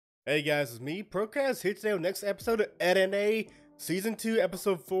Hey guys, it's me, Procast, here today with the next episode of Eddy Season 2,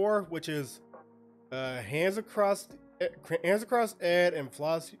 Episode 4, which is Hands Across Ed and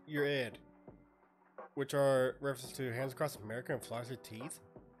Floss Your Ed, which are references to Hands Across America and Floss Your Teeth.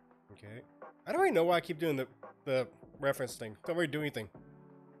 Okay. I don't really know why I keep doing the reference thing. Don't really do anything.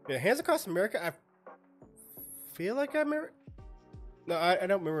 Yeah, Hands Across America, I feel like I remember. No, I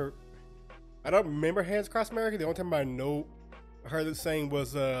don't remember. I don't remember Hands Across America. The only time I heard it saying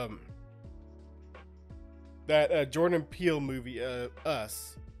was that Jordan Peele movie,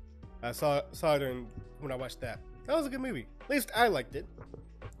 Us. I saw it when I watched that. That was a good movie. At least I liked it.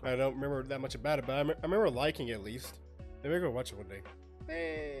 I don't remember that much about it, but I remember liking it at least. Maybe I'll go watch it one day.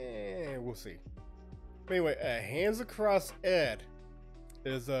 We'll see. But anyway, Hands Across Ed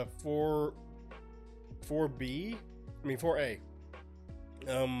is 4B. I mean 4A.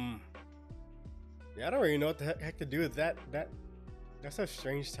 Yeah, I don't really know what the heck to do with that. That's a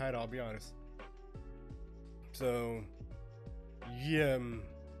strange title, I'll be honest. So, yeah.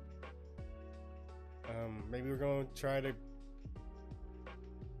 Maybe we're going to try to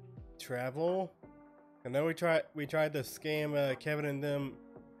travel. I know we tried to scam Kevin and them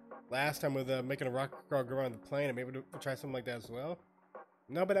last time with making a rocket car go around the plane. Maybe we'll try something like that as well.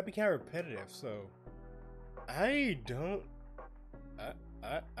 No, but that'd be kind of repetitive. So, I don't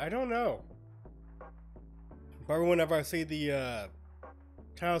know. But whenever I see the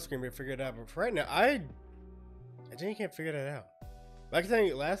title screen, we figure it out. But for right now, I just can't figure that out. Like I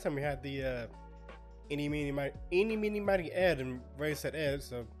said, last time we had the Eeny Meeny Mighty Ed and Ray said Ed,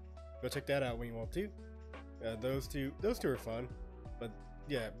 so go check that out when you want to. Those two are fun. But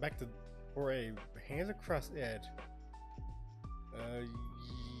yeah, back to 4A, Hands Across Ed.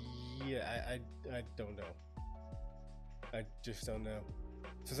 Yeah, I don't know. I just don't know.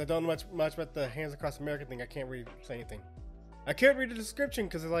 Since I don't know much about the Hands Across America thing, I can't really say anything. I can't read the description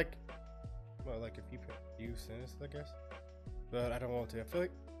because it's like, well, like a few sentences, I guess. But I don't want to. I feel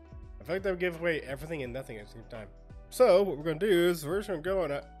like that would give away everything and nothing at the same time. So what we're gonna do is we're just gonna go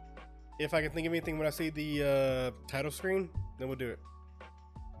on. If I can think of anything when I see the title screen, then we'll do it.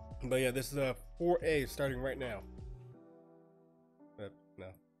 But yeah, this is 4A starting right now. No,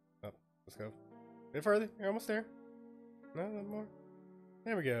 let's go. A bit further. You're almost there. No, no more.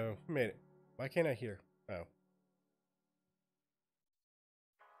 There we go. We made it. Why can't I hear? Oh.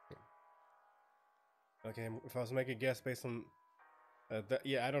 Okay, if I was to make a guess based on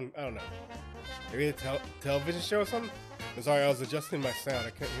yeah, I don't know. Maybe a television show or something? I'm sorry, I was adjusting my sound.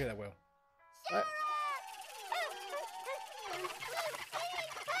 I couldn't hear that well.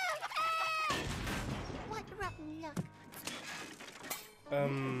 What rotten luck.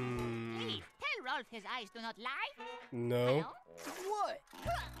 Hey, tell Rolf his eyes do not lie. No. What?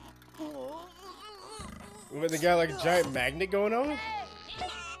 With the guy like a giant magnet going on?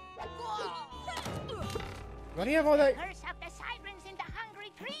 Why do you have all that? Curse of the sirens in the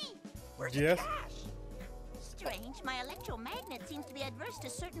hungry tree. Where's Yes. the cash? Strange, my electromagnet seems to be adverse to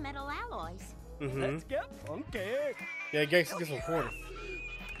certain metal alloys. Let's get funky. Yeah, gangsta gets some quarter.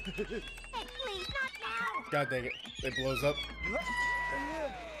 Hey, please, not now. God dang it. It blows up.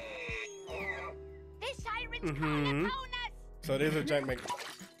 The sirens call upon us. So there's a giant magnet.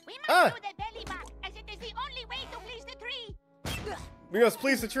 We must do the belly back, as it is the only way to please the tree. We must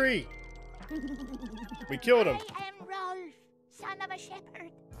please the tree. We killed him. I am Rolf, son of a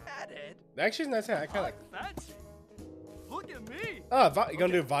shepherd. Added. Actually, that's it. I kind of like. Fancy. Look at me. Oh, you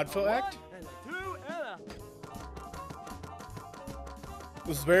gonna do a vaudeville act? One and a two and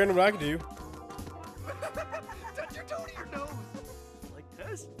This is better than what I can do. Touch your toe to your nose. Like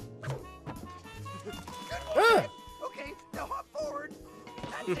this. Ah! Okay, now hop forward.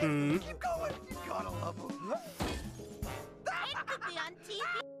 That's it. Keep going. You gotta love them. It could be on TV.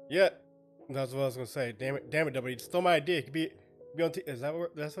 Yeah, that's what I was gonna say. Damn it, W. You stole my idea. It could be on. Is that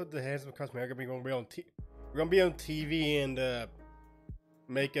what? That's what the Hands Across America be gonna be on? We're gonna be on TV and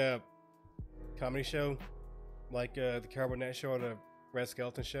make a comedy show, like the Carol Burnett show or the Red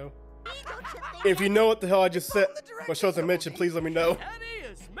Skeleton show. If you know what the hell I just said, what shows I mentioned, please let me know. Eddie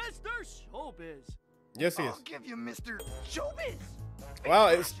is Mr. Showbiz. Yes, he is. I'll give you Mr. Showbiz. Wow,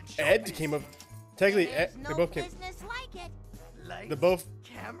 it's Ed came up. Technically, There's they no both came. business like it. Lights, They both.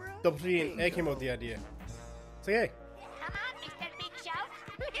 camera, Double T and Ed came up with the idea. So hey, Come on, Mr. Big Shout.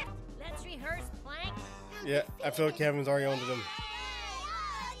 Let's rehearse, Plank. yeah, I feel like Kevin's already on to them.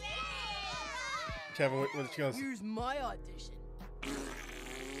 Kevin, what you gonna say? Here's my audition.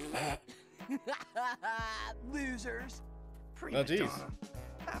 Losers. Oh, jeez.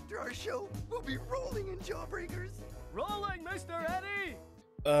 After our show, we'll be rolling in jawbreakers. Rolling, Mr. Eddie.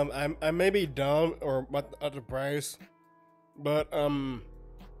 I may be dumb or what other price, but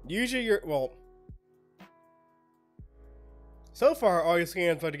usually so far all your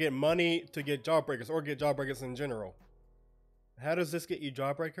scams are to get money to get jawbreakers or get jawbreakers in general. How does this get you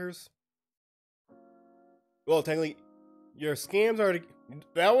jawbreakers? Well, technically, your scams are to.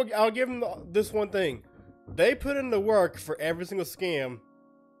 I'll give them this one thing. They put in the work for every single scam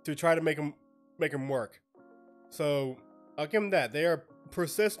to try to make them work. So I'll give them that. They are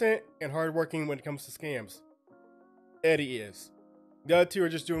persistent and hardworking when it comes to scams. Eddy is. The other two are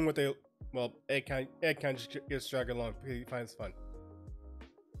just doing what they. Well, Ed kind of just gets dragged along because he finds fun.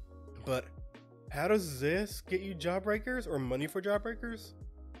 But how does this get you jawbreakers or money for jawbreakers?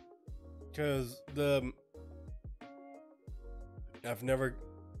 Because I've never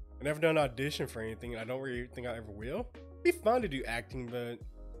done an audition for anything. I don't really think I ever will. It'd be fun to do acting, but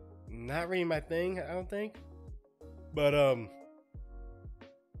not really my thing, I don't think. But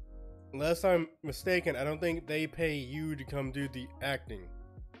unless I'm mistaken, I don't think they pay you to come do the acting.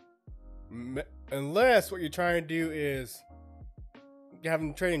 Unless what you're trying to do is have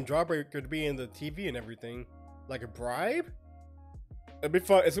them trading jawbreaker to be in the TV and everything, like a bribe. It'd be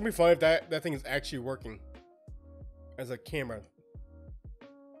fun. It's gonna be fun if that thing is actually working as a camera.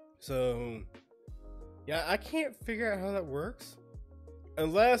 So yeah, I can't figure out how that works.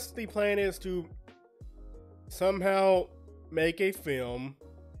 Unless the plan is to somehow make a film,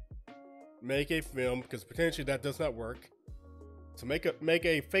 because potentially that does not work. So make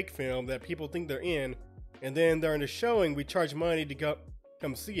a fake film that people think they're in, and then during the showing we charge money to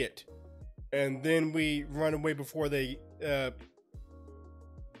come see it, and then we run away before they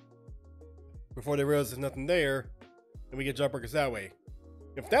realize there's nothing there, and we get jawbreakers that way.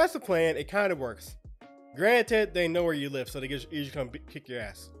 If that's the plan, it kind of works. Granted, they know where you live, so they usually come kick your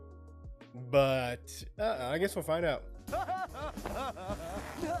ass. But I guess we'll find out.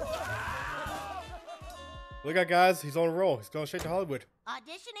 Look out, guys. He's on a roll. He's going straight to Hollywood.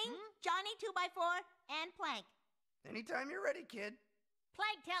 Auditioning, Johnny 2x4, and Plank. Anytime you're ready, kid.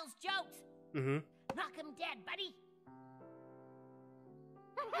 Plank tells jokes. Mm-hmm. Knock him dead, buddy.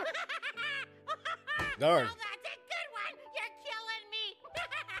 Darn. Oh, that's a good one. You're killing me.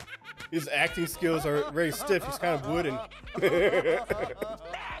 His acting skills are very stiff. He's kind of wooden.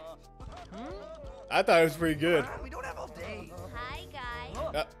 I thought it was pretty good. We don't have all day. Hi, guys.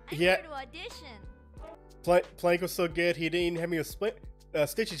 I'm Yeah. here to audition. Plank was so good, he didn't even have me with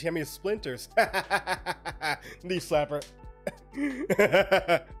stitches, he had me with splinters. Knee slapper.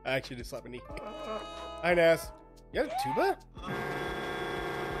 I actually did slap a knee. Hi, Naz. You have a tuba? Oh.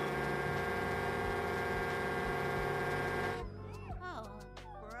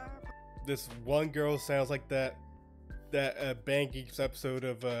 This one girl sounds like that Band Geeks episode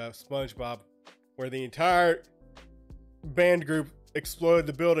of SpongeBob, where the entire band group exploded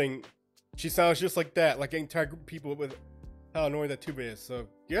the building. She sounds just like that, like the entire group of people with how annoying that tuba is. So,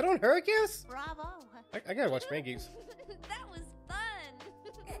 get on her, I guess? Bravo. I gotta watch Band Geeks. That was fun.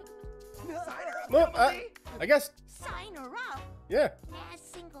 Sign her up, Well, Emily. I guess, Sign her up. yeah. Naz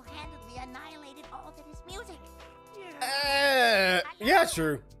single-handedly annihilated all that is music. Yeah,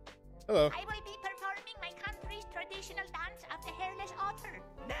 true. Hello. I will be performing my country's traditional dance of the hairless otter.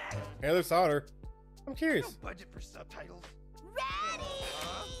 Next. Heather Sauter. I'm curious. No budget for subtitles. Ready?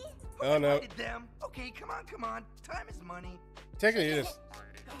 Oh, no. Invited them. Okay, come on. Time is money. Technically, it is.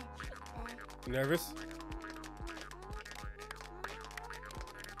 You nervous?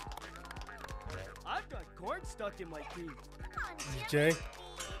 I've got corn stuck in my teeth. Okay.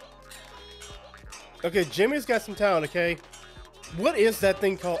 Okay, Jimmy's got some talent, okay? What is that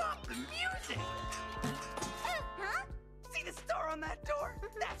thing called? Stop the music. Huh? See the star on that door?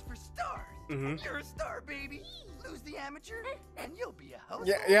 That's for stars. Mhm. You're a star, baby. Lose the amateur, and you'll be a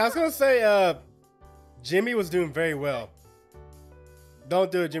host. Yeah, I was gonna say, Jimmy was doing very well.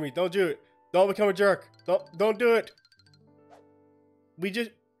 Don't do it, Jimmy. Don't do it. Don't become a jerk. Don't do it. I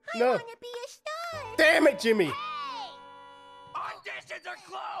No. want to be a star. Damn it, Jimmy. Hey! Auditions are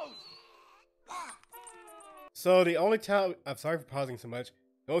closed. So the only time, I'm sorry for pausing so much.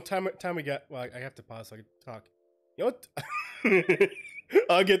 The only time we got, well, I have to pause so I can talk. You know what?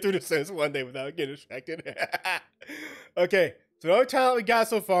 I'll get through the sentence one day without getting distracted. Okay, so the only talent we got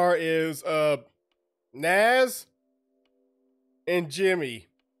so far is Naz and Jimmy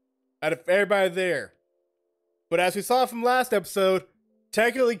out of everybody there. But as we saw from last episode,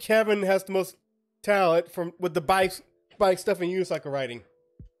 technically Kevin has the most talent with the bike stuff and unicycle riding,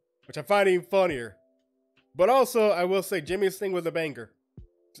 which I find even funnier. But also, I will say Jimmy's thing was a banger.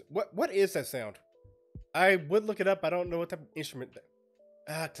 What is that sound? I would look it up. I don't know what type of instrument.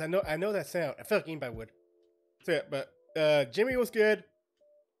 Cause I know that sound. I feel like anybody would. So yeah, but Jimmy was good.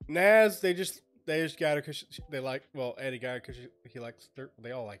 Naz, they they just got her because they like. Well, Eddie got her because he likes.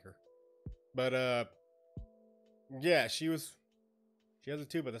 They all like her. But yeah, she has it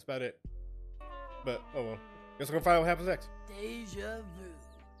too, but that's about it. But oh well. Guess we're gonna find out what happens next. Deja vu.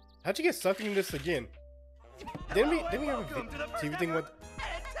 How'd you get sucked into this again? Didn't we have a TV thing with?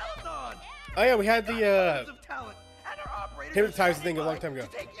 Oh yeah, we had the hypnotizing thing a long time ago.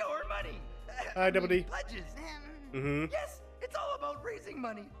 Hi, Double D. Yes, it's all about raising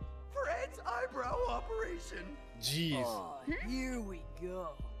money for Ed's eyebrow operation. Jeez. Oh, here we go.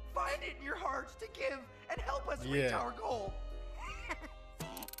 Find it in your hearts to give and help us reach our goal.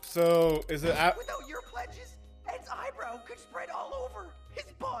 So is it out? Without your pledges, Ed's eyebrow could spread all over his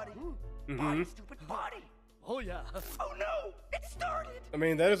body. Body, stupid body. Oh yeah. Oh no, it started. I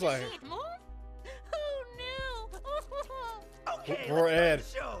mean, that is like. See it move? Oh no! Okay, Poor let's Ed.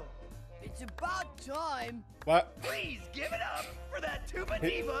 start the show. It's about time. What? Please give it up for that tuba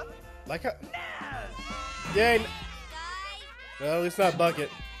diva, Like a. Naz. Yay. Well, it's not Bucket.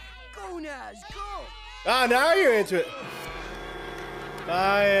 Go Naz, go. Ah, now you're into it.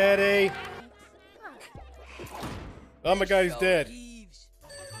 Bye, Eddie. Oh my God, he's dead. Thieves.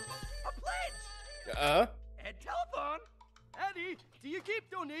 A pledge. Ed telephone. Eddie, do you keep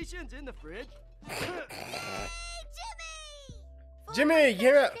donations in the fridge? Jimmy,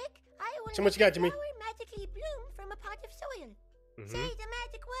 get up. I will So much you got, Jimmy? flower magically bloom from a pot of soil. Say the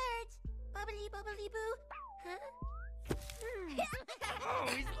magic words. Bubbly, bubbly, boo. Huh? Oh,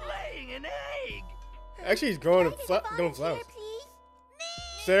 he's laying an egg. Actually, he's growing Can I get a flowers. volunteer, please?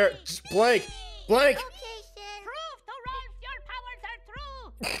 Sarah, blank. Blank. Okay, sir. Prove to Rolf your powers are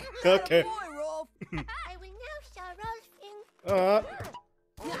true. Okay. Boy, Rolf. I will now show Rolf in.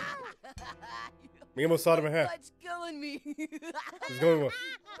 We almost saw him in half. That's killing me. It's going well.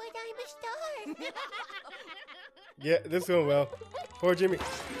 But I'm a star. Yeah, this is going well. Poor Jimmy.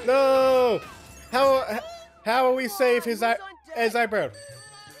 No. How will we save his eyebrow?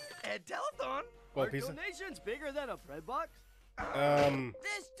 Ed telephone. Well, Are piece of. donations bigger than a bread box?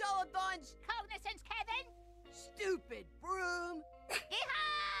 This telethon's cognizance, Kevin. Stupid broom.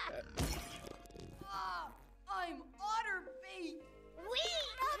 Yeehaw! I'm otter bait.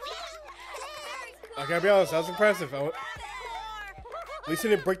 I gotta be honest, that was impressive. At least he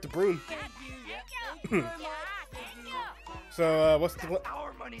didn't break the broom. So, what's the?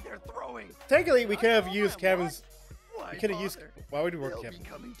 Our money they're throwing. Technically, we could have used Kevin's. Why We could have used. bother? Why would we work They'll Kevin? be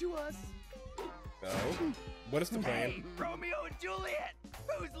coming to us. No. What is the plan? Hey, Romeo and Juliet.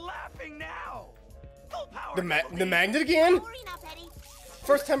 Who's laughing now? Full power. The Double D. magnet again? Hurry up, Eddie.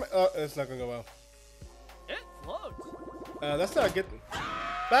 First time. It's not gonna go well. It floats. That's not a good.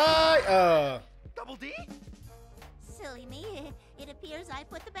 Bye. Double D. Silly me. It appears I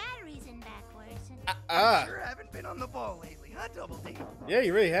put the batteries in backwards. Sure haven't been on the ball lately, huh, Double D? Yeah,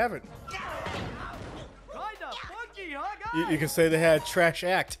 you really haven't. Kinda funky, huh, guys? You can say they had a trash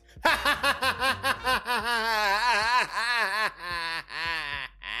act.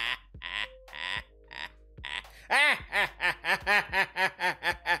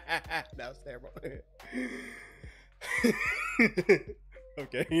 That was terrible.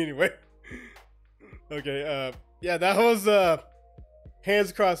 Okay, anyway. Okay, yeah, that was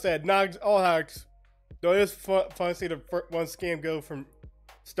hands across that. Not all hacks. Though it is fun to see the one scam go from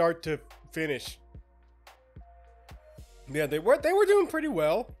start to finish. Yeah, they were doing pretty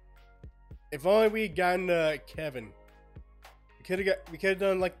well. If only we had gotten Kevin. We could have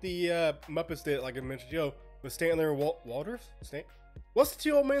done like the Muppets did, like I mentioned, with Stanley and Walters. What's the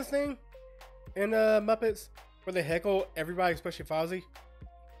two old man's name in Muppets where they heckle everybody, especially Fozzie?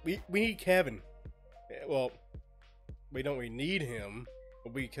 We need Kevin. Well, we don't really need him,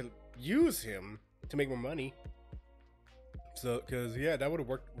 but we could use him to make more money. So, because yeah, that would have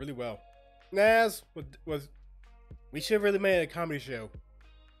worked really well. Naz was we should have really made a comedy show.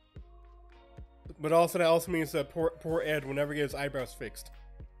 But also that also means that poor Ed will never get his eyebrows fixed,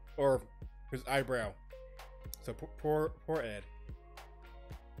 or his eyebrow. So poor Ed.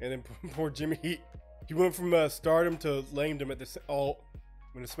 And then poor Jimmy, he went from stardom to lamedom at this all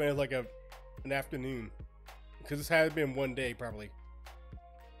when it spanned like an afternoon. Because this had been one day probably.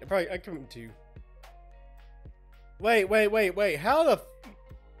 I come to. Wait.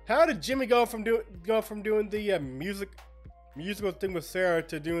 How did Jimmy go from doing the musical thing with Sarah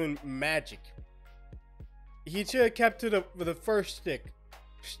to doing magic? He should have kept to the first stick.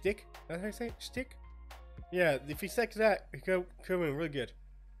 Stick? That's how you say it? Stick? Yeah, if he stuck to that, it could have been really good.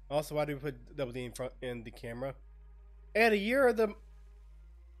 Also, why do we put Double D in the camera? Eddie, you're the...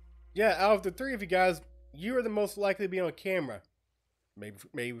 Yeah, out of the three of you guys, you are the most likely to be on camera. Maybe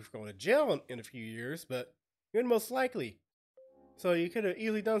we're going to jail in a few years, but you're the most likely. So you could have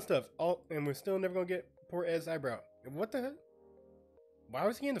easily done stuff. And we're still never gonna get poor Ed's eyebrow. What the heck? Why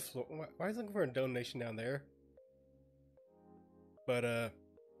was he in the floor? Why is he looking for a donation down there? But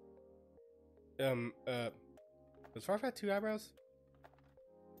does Floss have 2 eyebrows?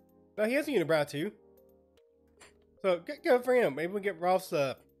 No, he has a unibrow too. So good for him. Maybe we'll get Rolf's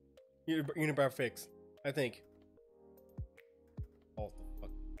unibrow fixed. I think. Oh the fuck.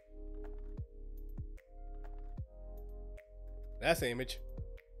 That's the image.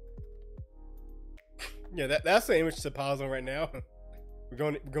 Yeah, that's the image to pause on right now. We're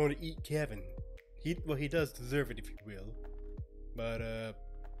going to eat Kevin. He does deserve it, if you will. But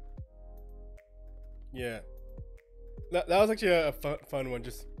yeah, that was actually a fun one.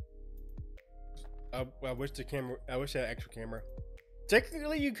 Just I wish I had an actual camera.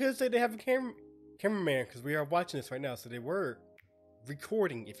 Technically, you could say they have a cameraman because we are watching this right now, so they were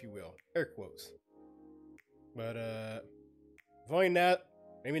recording, if you will, air quotes. But if only now,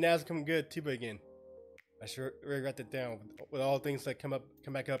 maybe now's coming good too. But again, I sure really got that down with all things that come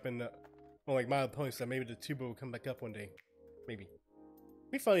back up in the like My Opponent stuff. Maybe the tuba will come back up one day. Maybe.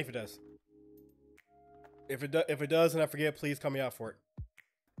 Be funny if it does. If it does and I forget, please call me out for it.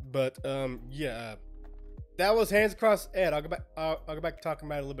 But yeah, that was Hands Across Ed. I'll go back to talking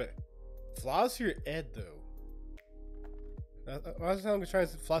about it a little bit. Floss your Ed though. I was trying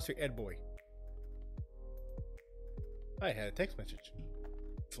to floss your Ed boy. I had a text message.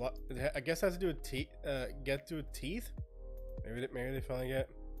 I guess it has to do with teeth. Get to teeth. Maybe they finally get.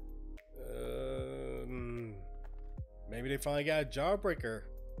 Maybe they finally got a jawbreaker,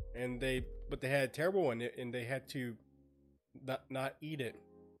 but they had a terrible one, and they had to not eat it.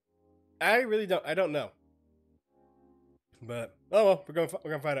 I don't know. But oh well, we're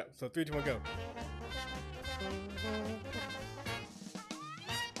gonna find out. So 3, 2, 1, go.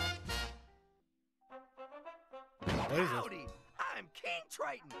 What is this? Howdy, I'm King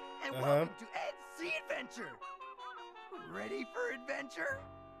Triton, and welcome to Ed's Sea Adventure. Ready for adventure?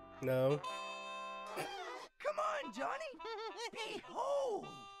 No. Come on, Johnny. Behold.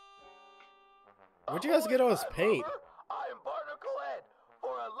 Where'd you guys get all this paint? I am Barnacle Ed.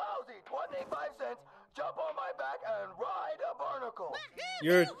 For a lousy 25 cents, jump on my back and ride a barnacle.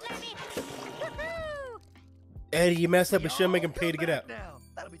 You're Eddie. You messed up and should make him pay to get out. Now.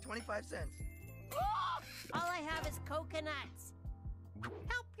 That'll be 25 cents. All I have is coconuts.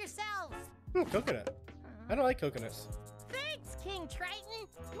 Help yourselves. Coconut. I don't like coconuts. Thanks, King Triton.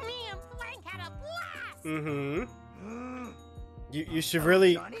 Me and Blank had a blast. Mm-hmm. You should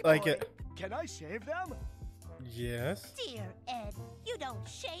really like it. Can I shave them? Yes. Dear Ed, you don't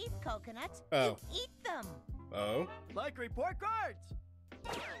shave coconuts. Oh. You eat them. Oh. Like report cards.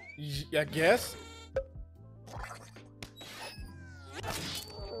 I guess.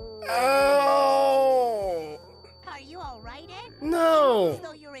 Oh. Are you all right, Ed? No. As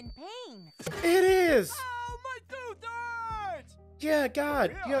though you're in pain. It is. Oh, my tooth hurts. Yeah,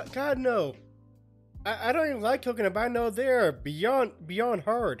 God, no. I don't even like coconut, but I know they're beyond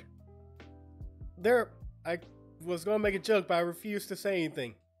hard. I was gonna make a joke, but I refused to say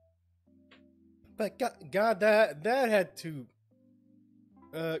anything. But God, that had to.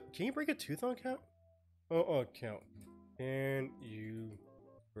 Can you break a tooth on count? On count. Can you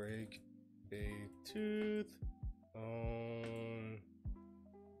break a tooth on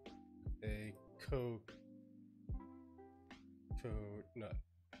a coconut?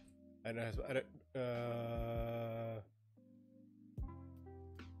 I don't.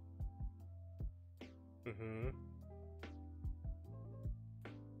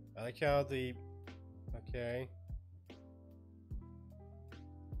 I like how okay.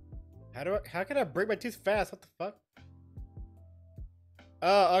 How can I break my tooth fast? What the fuck?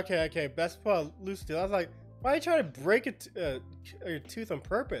 Oh, okay. That's probably loose tooth. I was like, why are you trying to break your tooth on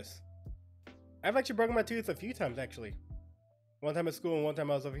purpose? I've actually broken my tooth a few times, actually. One time at school and one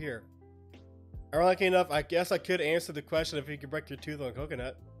time I was over here. Ironically enough, I guess I could answer the question if you could break your tooth on a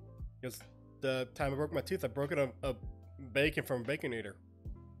coconut. Because the time I broke my tooth, I broke it on a bacon from Baconator.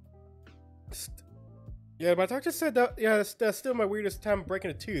 Yeah, my doctor said that, yeah, that's still my weirdest time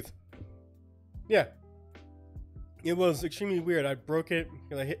breaking a tooth. Yeah. It was extremely weird. I broke it,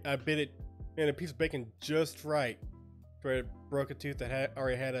 and I bit it in a piece of bacon just right. Where it broke a tooth that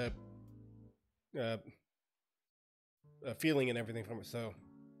already had a feeling and everything from it, so.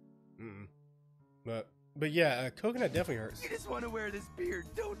 But yeah, coconut definitely hurts. You just want to wear this beard,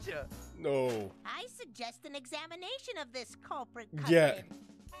 don't you? No. I suggest an examination of this culprit. Yeah.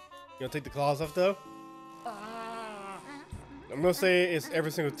 You gonna take the claws off though? I'm gonna say it's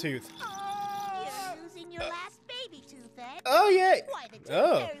every single tooth. You're losing your last baby tooth, Ed. Oh yeah. Why the tooth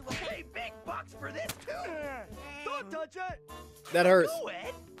Oh. fairy will pay. Hey, big bucks for this too. Don't touch it. That hurts. Go,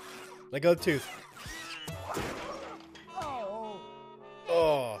 Ed. Let go of the tooth. Oh.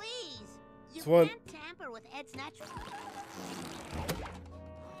 Oh. Please. You This one. can't tamper with Ed's natural.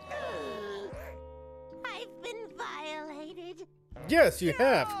 I've been violated. Yes, you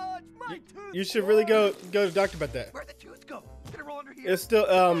have. Oh, it's my tooth. You should really go to the doctor about that. Where'd the tooth go? Did it roll under here? It's still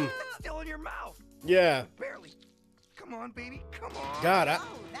It's still in your mouth. yeah. Barely. Come on, baby. Come on. God,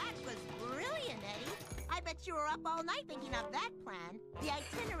 Oh, that was brilliant, Eddie. I bet you were up all night thinking of that plan. The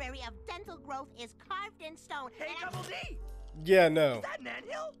itinerary of dental growth is carved in stone. Hey, and Double D. Yeah, Is no. that an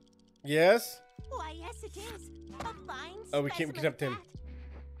anthill? Yes. Why, yes, it is. A fine Oh, we can't specimen connect of him.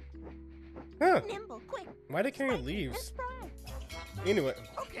 that. Huh. Nimble, quick. Why did Karen sprightly, leaves? and spry. Anyway.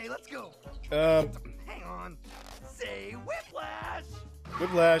 Okay, let's go. Hang on. Say whiplash.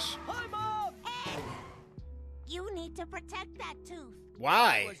 Whiplash. Hi, Mom. Ed, you need to protect that tooth. I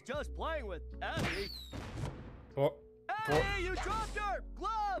Why? was just playing with Eddy. Poor, Eddie, you dropped your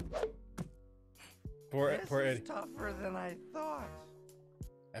glove. poor This Eddie. is tougher than I thought.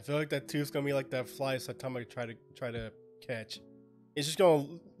 I feel like that tooth's gonna be like that fly Satama try to catch. It's just gonna.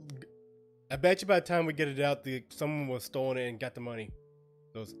 I bet you by the time we get it out, someone was stolen it and got the money.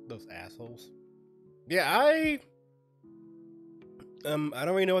 Those assholes. Yeah, I don't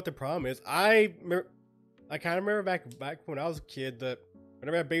really know what the problem is. I kind of remember back when I was a kid that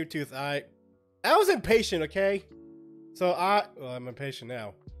whenever I had baby tooth, I was impatient. Okay, so I'm impatient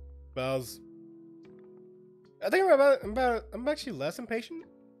now, but I think I'm actually less impatient.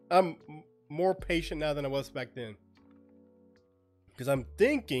 I'm more patient now than I was back then. Because I'm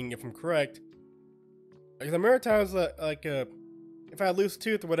thinking, if I'm correct, because I remember times that, like, if I had loose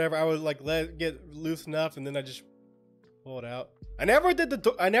tooth or whatever, I would like let it get loose enough, and then I just pull it out. I never did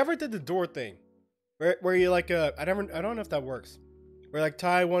the door thing, where you like I don't know if that works. Where like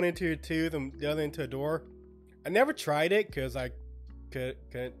tie one into your tooth and the other into a door. I never tried it because I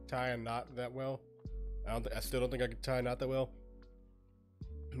couldn't tie a knot that well. I still don't think I could tie a knot that well.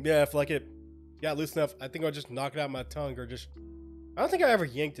 Yeah, if like it got loose enough, I think I'll just knock it out my tongue or just. I don't think I ever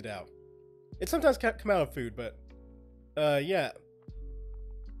yanked it out. It sometimes come out of food, but yeah,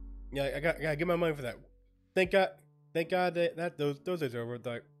 I gotta get my money for that. Thank God that those days are over.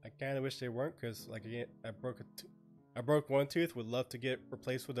 Like, I kind of wish they weren't, because like again, I broke one tooth. Would love to get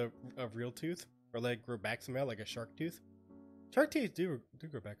replaced with a real tooth or let it grow back somehow, like a shark tooth. Shark teeth do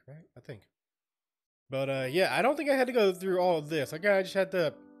grow back, right? I think. But yeah, I don't think I had to go through all of this. I kind of just had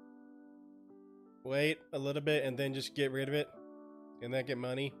to wait a little bit and then just get rid of it and then get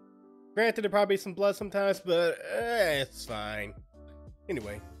money. Granted, there probably some blood sometimes, but it's fine.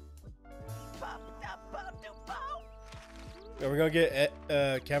 Anyway. Are we gonna get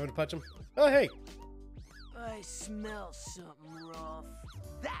Kevin to punch him? Oh, hey. I smell something rough.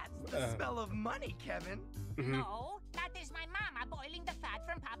 That's the smell of money, Kevin. No, that is my mama boiling the fat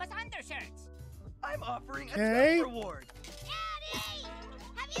from Papa's undershirts. I'm offering a Okay. tip reward. Eddie!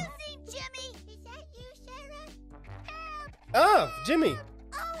 Have you seen Jimmy? Is that you, Sarah? Help! Oh, Jimmy.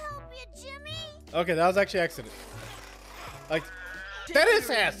 I'll help you, Jimmy. Okay, that was actually accident. Like, that is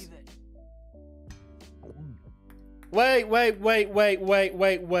ass. Wait.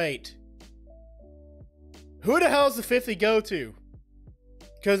 Who the hell does the 50 go to?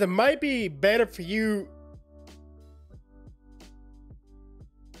 Because it might be better for you.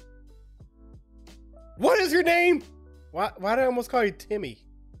 What is your name? Why did I almost call you Timmy?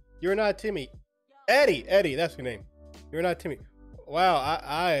 You're not Timmy. Eddie, that's your name. You're not Timmy. Wow,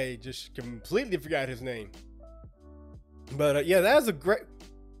 I just completely forgot his name. But yeah, that is a great.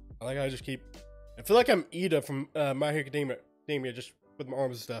 I like how I just keep. I feel like I'm Ida from My Hero Academia, just with my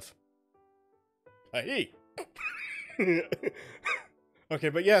arms and stuff. Hey. Okay,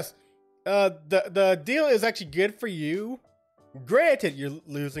 but yes, the deal is actually good for you. Granted, you're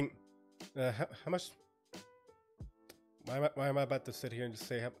losing. How much? Why am I about to sit here and just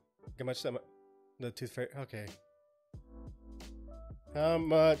say how much the tooth fairy? Okay. How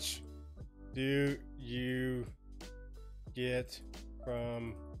much do you get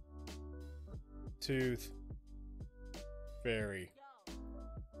from Tooth Fairy?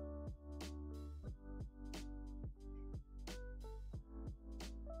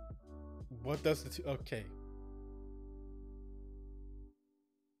 What does the okay.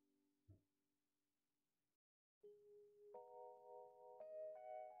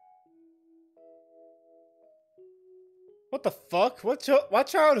 What the fuck? What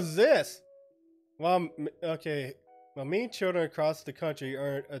child is this? Well, okay. Well, many children across the country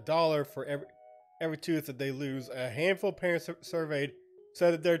earn $1 for every tooth that they lose. A handful of parents surveyed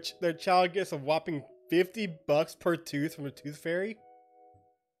said that their child gets a whopping $50 per tooth from a tooth fairy.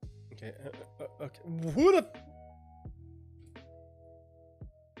 Okay. Okay. Who the?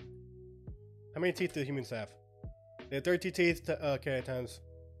 many teeth do humans have? They have 32 teeth. Okay, times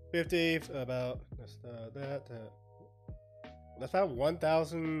 50. About that's about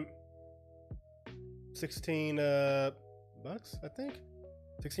 1,016 bucks. I think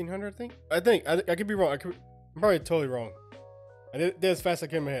 1,600. I think I could be wrong. I'm probably totally wrong. I did as fast as I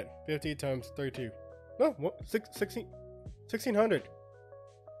can in my head. 50 times 32. No, what? 1,600.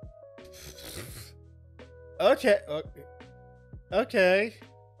 Okay. Okay.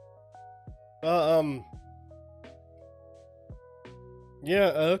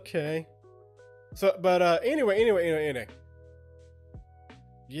 Yeah. Okay. So, but anyway.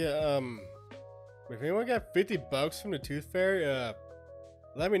 Yeah. If anyone got 50 bucks from the Tooth Fairy,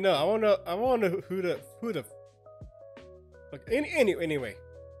 let me know. I want to know who the. Like, anyway.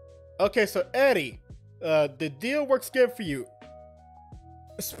 Okay, so Eddy, the deal works good for you,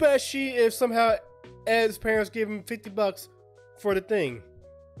 especially if somehow Ed's parents give him 50 bucks for the thing.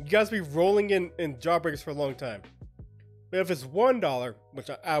 You guys be rolling in jawbreakers for a long time. But if it's $1, which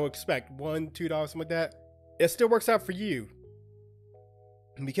I would expect, $1, $2, something like that, it still works out for you.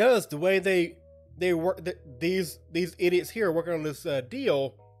 Because the way they work, these idiots here working on this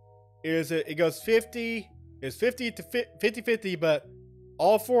deal, is it goes 50. It's 50 to 50-50, but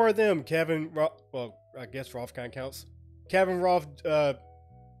all four of them, Kevin, well, I guess Rolf kind of counts. Kevin, Rolf,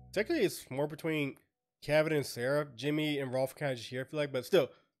 technically it's more between Kevin and Sarah. Jimmy and Rolf kind of just here, I feel like, but still,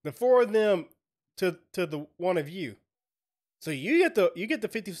 the four of them to the one of you. So you get the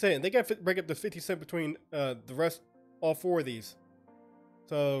 50%, and they got to break up the 50% between the rest, all four of these.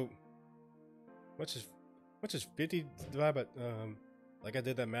 So, much is 50 divided by, like I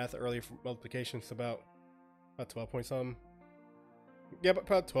did that math earlier for multiplication, it's about 12 point something. Yeah, but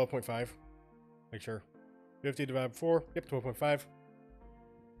about 12.5. Make sure. 50 divided by 4. Yep, 12.5.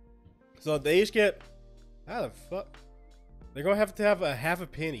 So they each get, how the fuck? They're gonna have to have a half a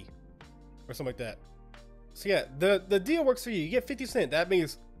penny or something like that. So yeah, the deal works for you. You get 50 cents. That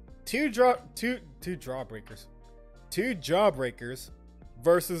means two jawbreakers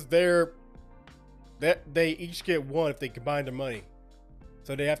versus they each get one if they combine the money.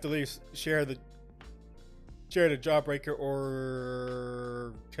 So they have to at least share the jawbreaker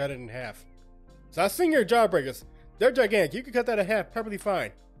or cut it in half. So I've seen your jawbreakers. They're gigantic. You can cut that in half perfectly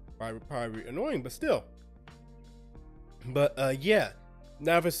fine. Probably annoying, but still. But yeah.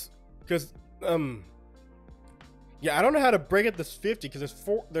 Now if it's because yeah, I don't know how to break up this 50 because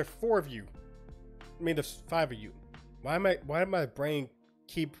there's four of you. I mean there's 5 of you. Why my brain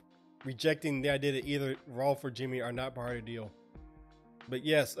keep rejecting the idea that either Rolf or Jimmy are not part of the deal? But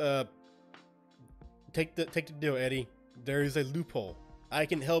yes, take the deal, Eddy. There is a loophole. I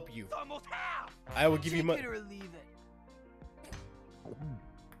can help you. It's almost half. I will give you money. Take it or leave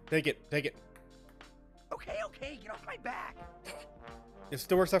it. Take it. Okay, get off my back. It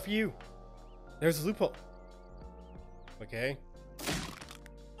still works out for you. There's a loophole. Okay.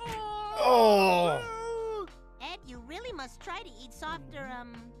 Oh. Ed, you really must try to eat softer,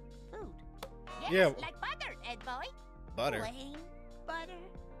 food. Yes, Yeah. like butter, Ed boy. Butter. Plain butter.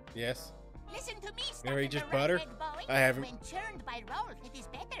 Yes. Listen to me, Never eat stuff just in the butter? right, Ed boy. I haven't. When churned by Rolf, it is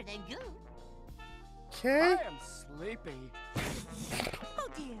better than good. Okay. I am sleepy. Oh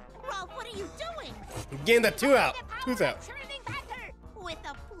dear. Rolf, what are you doing? Getting the tooth out. The power Tooth of out. churning butter. With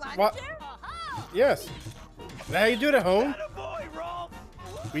a plunger? What? Oh-ho. Yes. Is that how you do it at home? Attaboy, Rolf.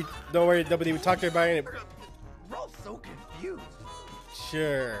 Don't worry, nobody. We talked to everybody. And Rolf's so confused.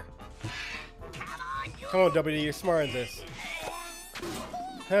 sure. Come on, WD. You're smart in this.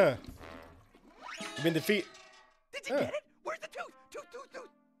 Huh. You've been defeated. Did you get it? Where's the tooth? Tooth.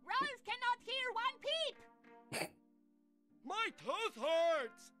 Rolf cannot hear one peep. My tooth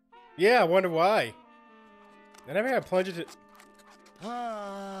hurts. Yeah, I wonder why. I never had plunged it. Onesies,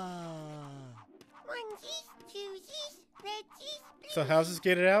 twosies, redsies. So how's this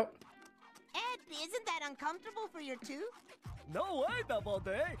get it out? Ed, isn't that uncomfortable for your tooth? No way, Double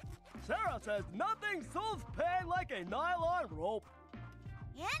D. Sarah says nothing soothes pain like a nylon rope.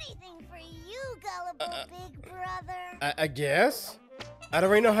 Anything for you, gullible big brother. I guess. I don't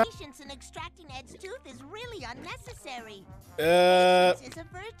really know how. Patience in extracting Ed's tooth is really unnecessary. Okay. It's a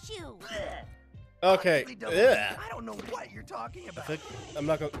virtue. Honestly, Double D, Ugh. I don't know what you're talking about. I'm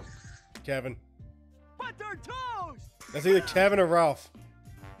not gonna. Kevin. Butter toast. That's either Kevin or Ralph.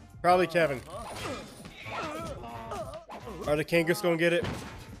 Probably Kevin. Are the kangaroos gonna get it?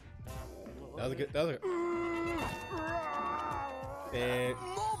 That was a good. And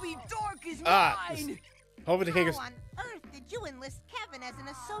Moby Dark is mine. Hopefully the kangaroos. How on earth did you enlist Kevin as an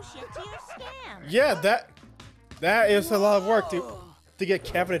associate to your scam? Yeah, that is a lot of work to get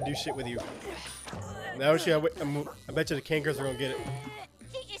Kevin to do shit with you. Now I bet you the kangaroos are gonna get it.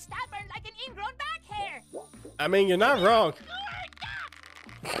 She is stubborn like an ingrown I mean, you're not wrong.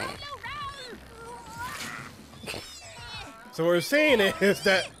 So what we're seeing is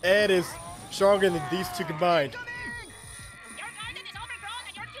that Ed is stronger than these two combined.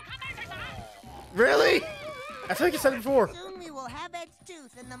 Really? I feel like you said it before. Soon we will have Ed's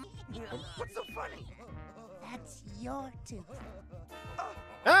tooth in the... What's so funny? That's your tooth.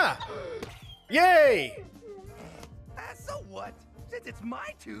 Ah! Yay! So what? Since it's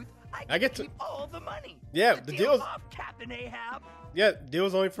my tooth, I get to keep all the money. Yeah, the the deal's deal's off, Captain Ahab. yeah,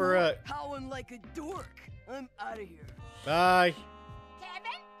 deal's only for Howling like a dork. I'm out of here. bye.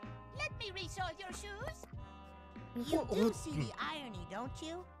 Kevin, let me resole your shoes. You do see the irony, don't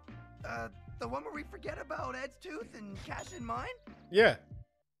you? The one where we forget about Ed's tooth and cash in mine? Yeah.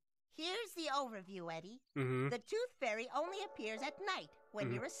 Here's the overview, Eddie. Mm-hmm. The tooth fairy only appears at night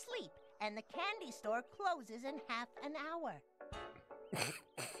when you're asleep, and the candy store closes in half an hour.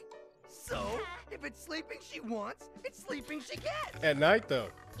 So, if it's sleeping she wants, it's sleeping she gets. At night though.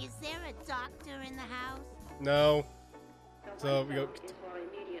 Is there a doctor in the house? No. So we go.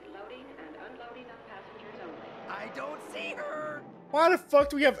 I don't see her. Why the fuck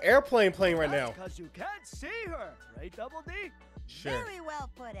do we have airplane playing right now? Because you can't see her, right, Double D? Sure. Very well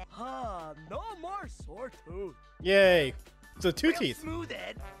put, Ed. Ah, no more sore tooth. Yay. So two Real teeth. smooth,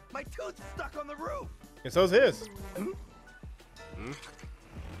 Ed. My tooth's stuck on the roof. And so's his. You.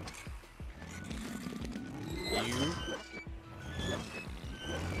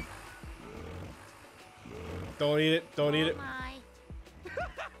 Don't eat it. Don't eat it. Oh my.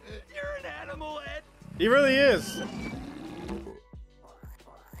 You're an animal, Ed. He really is.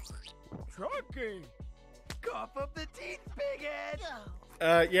 Trucking. Cough up the teeth, Big Ed.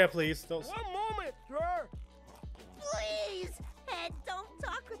 Oh, Yeah, please. Don't. One moment, sir. please, Ed, don't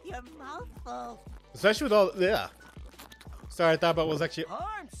talk with your mouth full. Especially with all. Yeah. Sorry, I thought about what was actually.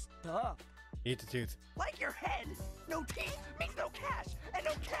 I'm stuck. Eat the tooth. Like your head. No teeth means no cash, and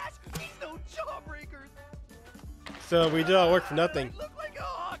no cash means no jawbreakers. So we did all work for nothing. I look like a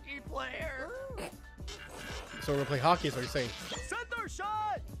hockey player. So we're gonna play hockey, is what you're saying. Center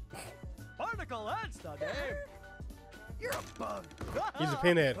shot. Particle head's the name. You're a bug. He's a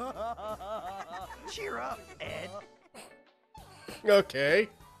pinhead. Cheer up, Ed. Okay.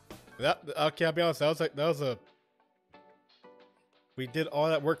 Okay, I'll be honest. That was a. We did all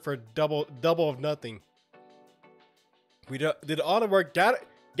that work for double of nothing. We did all the work, got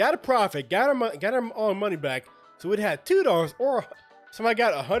a profit, got our all money back. So we'd had $2 or somebody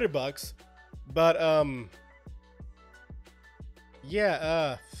got $100. But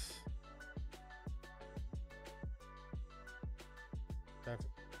yeah,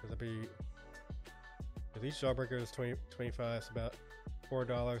 each jawbreaker is 25, so about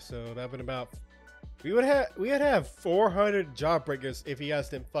 $4. So that'd been about. We would have 400 jawbreakers if you guys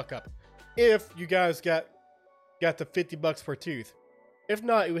didn't fuck up. If you guys got the $50 per tooth. If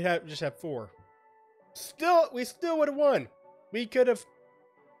not, you would just have 4. We still would have won. We could have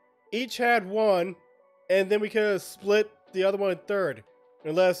each had one, and then we could have split the other one in third.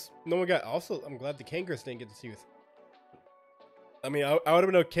 Unless no one got. Also, I'm glad the kangaroos didn't get the tooth. I mean, I would have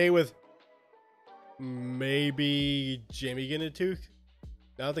been okay with maybe Jimmy getting a tooth.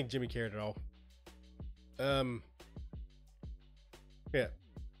 I don't think Jimmy cared at all. Yeah.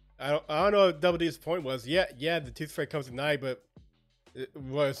 I don't know what Double D's point was. Yeah, the tooth fairy comes at night, but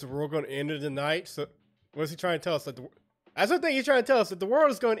was the world going to end in the night? So what's he trying to tell us? That that's the thing he's trying to tell us, that the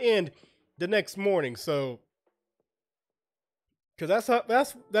world is going to end the next morning. So, because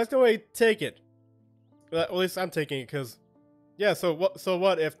that's the way to take it. Well, at least I'm taking it. Because yeah. So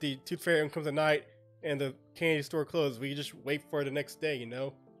what if the tooth fairy comes at night and the candy store closes? We just wait for the next day, you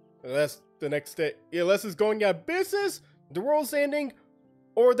know? Unless the next day, unless it's going out of business, the world's ending,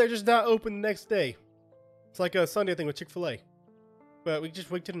 or they're just not open the next day. It's like a Sunday thing with Chick-fil-A. But we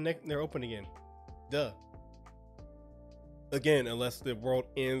just wait till the next, they're open again. Duh. Again, unless the world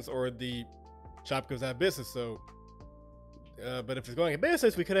ends or the shop goes out of business. So, but if it's going out of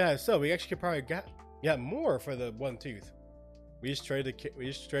business, we could have had so. We actually could probably got more for the one tooth. We just traded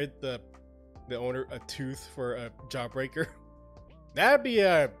the owner a tooth for a jawbreaker. That'd be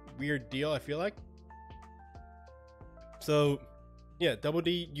a weird deal, I feel like. So, yeah, Double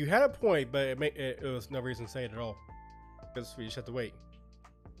D, you had a point, but it was no reason to say it at all. Because we just have to wait.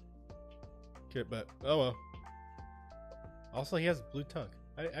 Okay, but, oh well. Also, he has a blue tongue.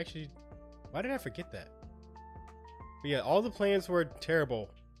 Why did I forget that? But yeah, all the plans were terrible.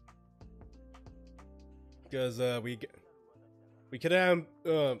 Because, we could have,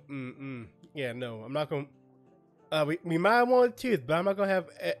 yeah, no, I'm not going to. We might want a tooth, but I'm not gonna have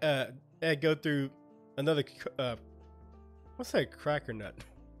Ed go through another what's that, cracker nut,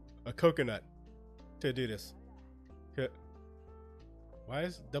 a coconut, to do this. Why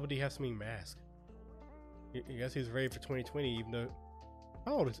does Double D have so many masks? I guess he's ready for 2020, even though.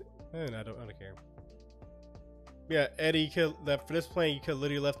 How old is it? I don't care. Yeah, Eddie, for this plane, you could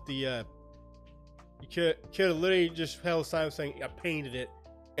literally left the. You could have literally just held a sign saying I painted it,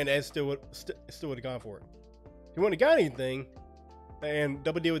 and Ed still would have gone for it. If you wouldn't have got anything, and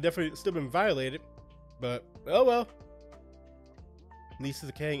Double D would definitely still been violated. But oh well. At least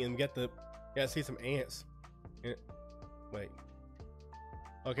it's okay, and we got to see some ants. Wait.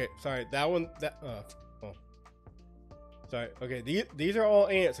 Okay, sorry. That one. Oh. Sorry. Okay, these are all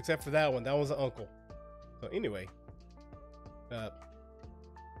ants except for that one. That one's an uncle. So anyway. So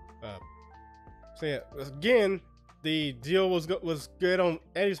yeah, again, the deal was good on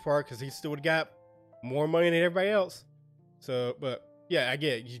Eddie's part because he still would got more money than everybody else. So, but yeah, I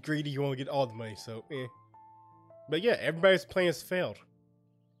get it. You're greedy. You want to get all the money. So, But yeah, everybody's plans failed.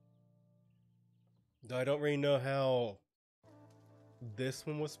 Though I don't really know how this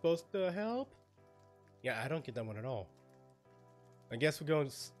one was supposed to help. Yeah, I don't get that one at all. I guess we're going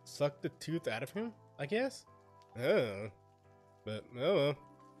to suck the tooth out of him, I guess? But, oh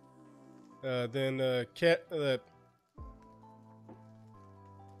well. Then, I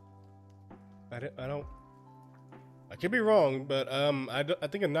could be wrong, but, I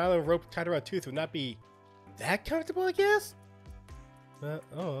think a nylon rope tied around a tooth would not be that comfortable, I guess? I'm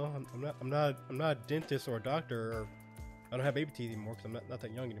not a dentist or a doctor, or I don't have baby teeth anymore because I'm not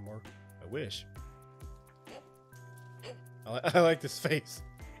that young anymore. I wish. I like this face.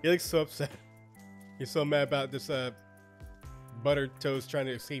 He looks so upset. He's so mad about this butter toast trying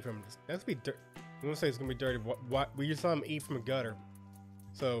to escape from him. That's be dirty. I'm gonna say it's gonna be dirty. What? We just saw him eat from a gutter,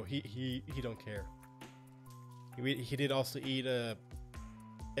 so he don't care. He did also eat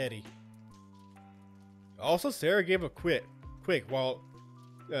Eddie. Also, Sarah gave a quick while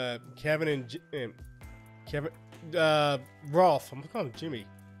Kevin and Rolf. I'm gonna call him Jimmy.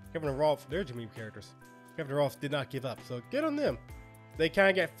 Kevin and Rolf, they're Jimmy characters. Kevin and Rolf did not give up, so good on them. They kind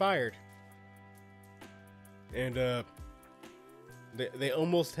of got fired, and they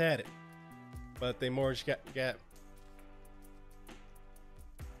almost had it, but they more just got.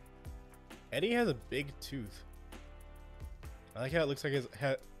 Eddie has a big tooth. I like how it looks like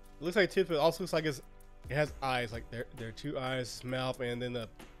it looks like a tooth, but it also looks like it has eyes, like there are two eyes, mouth, and then the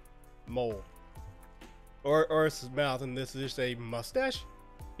mole, or it's his mouth, and this is just a mustache.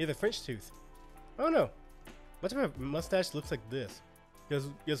 He has a French tooth. I don't know. Much of a mustache looks like this, because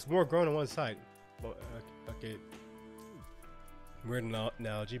it's more grown on one side. Well, okay. Weird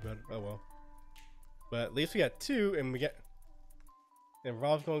analogy, but oh well. But at least we got two, and and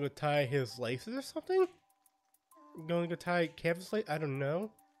Rob's gonna go tie his laces or something. Going to go tie Kevin's lace? I don't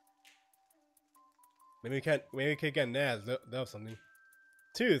know. Maybe we could get Naz. That was something.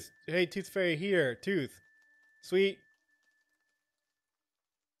 Tooth. Hey, Tooth Fairy here. Tooth. Sweet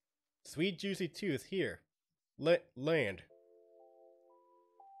juicy tooth here. Land.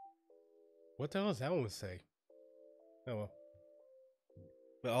 What the hell does that one say? Oh well.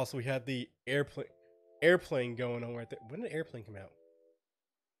 But also we had the airplane going on right there. When did airplane come out?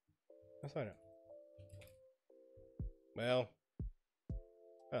 Let's find out. Well,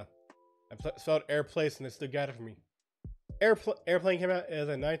 I spelled airplace and it still got it for me. Airplane came out as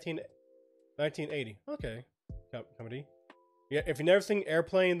a 1980. Okay, comedy. Yeah, if you've never seen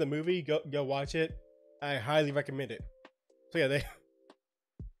Airplane the movie, go watch it. I highly recommend it. So yeah,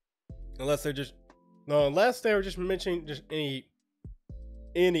 unless they were just mentioning just any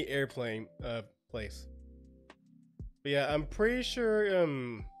airplane place. But yeah, I'm pretty sure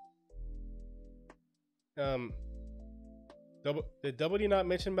did Double D not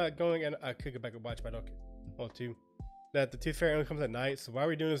mention about going, and I could go back and watch, but I don't want to. That the Tooth Fairy only comes at night, so why are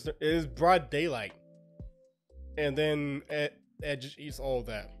we doing this? It is broad daylight. And then Ed just eats all of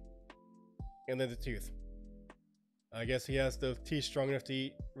that. And then the tooth. I guess he has the teeth strong enough to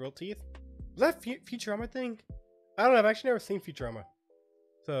eat real teeth. Was that Futurama thing? I don't know, I've actually never seen Futurama.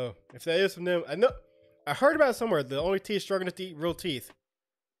 So, if that is from them, I heard about it somewhere, the only teeth strong enough to eat real teeth.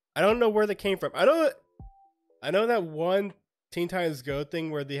 I don't know where they came from. I know that one Teen Titans Go thing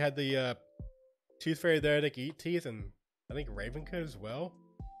where they had the Tooth Fairy there that could eat teeth, and I think Raven could as well.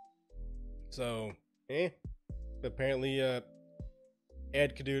 So, but apparently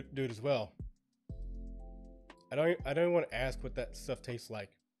Ed could do it as well. I don't want to ask what that stuff tastes like,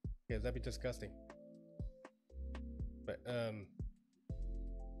 because that'd be disgusting. But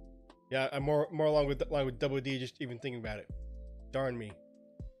yeah, I'm more along with Double D just even thinking about it. Darn me.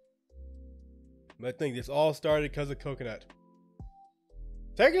 But I think this all started because of coconut.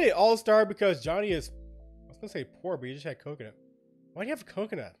 Technically, it all started because Johnny is, I was gonna say poor, but he just had coconut. Why do you have a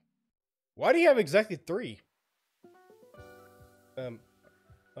coconut? Why do you have exactly 3?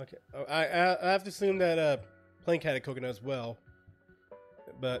 Okay. Oh, I have to assume that Plank had a coconut as well.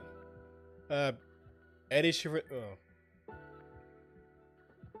 But Eddy should. Oh.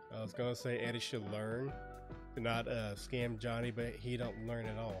 I was gonna say Eddy should learn to not scam Johnny, but he don't learn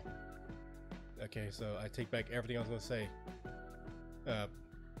at all. Okay, so I take back everything I was gonna say.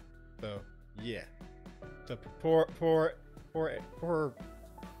 So yeah. So poor.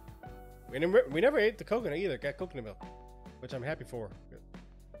 We never ate the coconut either. Got coconut milk, which I'm happy for.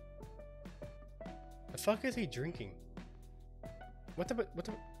 The fuck is he drinking? What the?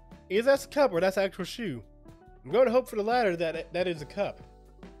 Either that's a cup or that's an actual shoe. I'm going to hope for the latter that is a cup.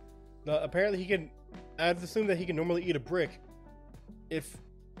 Now, apparently he can. I'd assume that he can normally eat a brick if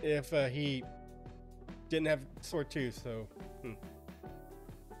he didn't have sore tooth. So,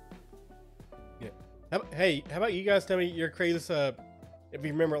 yeah. Hey, how about you guys tell me your craziest if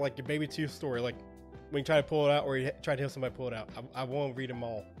you remember like your baby tooth story, like when you try to pull it out or you try to help somebody pull it out. I won't read them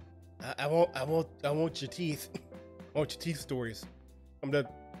all. I want your teeth. I want your teeth stories. I'm the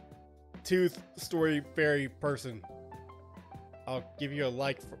tooth story fairy person. I'll give you a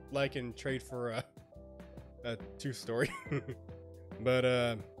like and trade for a tooth story. But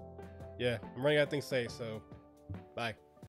yeah, I'm running out of things to say, so bye.